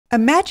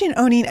Imagine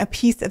owning a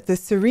piece of the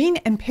serene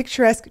and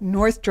picturesque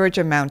North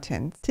Georgia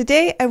mountains.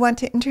 Today, I want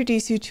to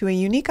introduce you to a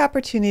unique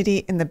opportunity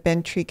in the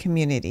Bent Tree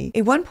community,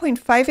 a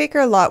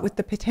 1.5-acre lot with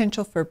the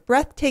potential for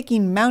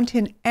breathtaking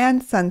mountain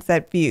and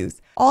sunset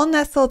views, all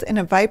nestled in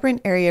a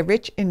vibrant area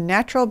rich in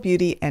natural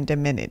beauty and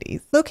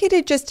amenities.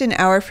 Located just an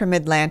hour from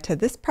Atlanta,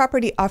 this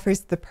property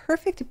offers the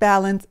perfect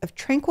balance of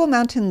tranquil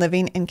mountain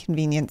living and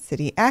convenient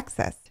city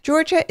access.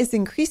 Georgia is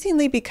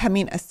increasingly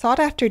becoming a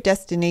sought-after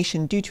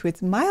destination due to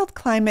its mild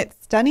climate,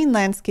 stunning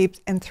landscapes,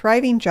 and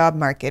thriving job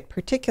market,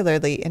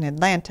 particularly in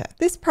Atlanta.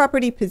 This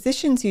property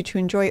positions you to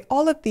enjoy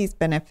all of these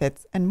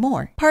benefits and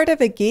more. Part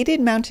of a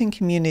gated mountain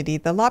community,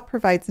 the lot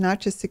provides not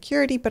just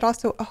security, but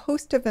also a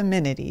host of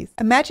amenities.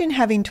 Imagine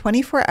having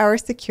 24-hour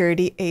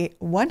security, a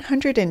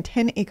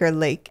 110-acre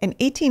lake, an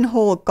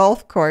 18-hole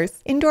golf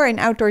course, indoor and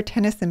outdoor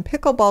tennis and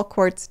pickleball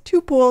courts,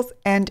 2 pools,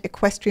 and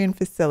equestrian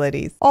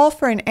facilities, all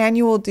for an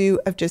annual due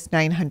of just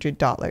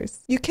 $900.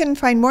 You can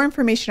find more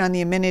information on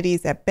the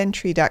amenities at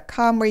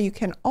benttree.com, where you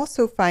can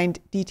also find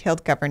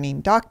detailed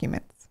governing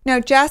documents. Now,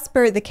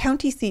 Jasper, the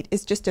county seat,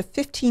 is just a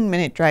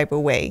 15-minute drive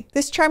away.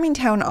 This charming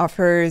town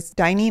offers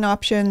dining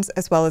options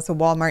as well as a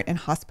Walmart and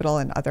hospital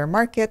and other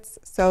markets,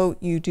 so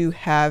you do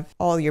have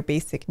all your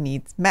basic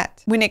needs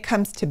met. When it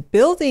comes to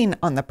building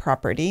on the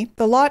property,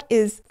 the lot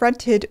is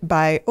fronted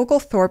by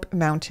Oglethorpe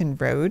Mountain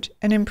Road,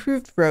 an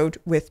improved road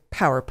with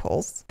power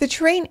poles. The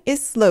terrain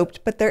is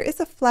sloped, but there is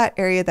a flat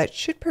area that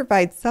should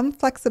provide some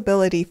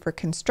flexibility for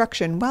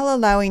construction while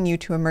allowing you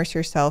to immerse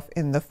yourself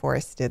in the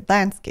forested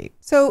landscape.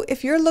 So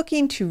if you're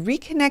looking to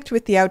reconnect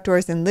with the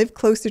outdoors and live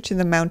closer to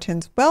the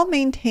mountains while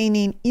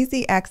maintaining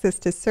easy access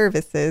to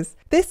services,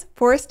 this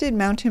forested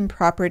mountain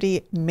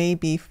property may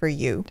be for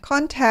you.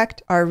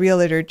 Contact our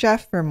realtor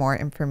Jeff for more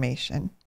information.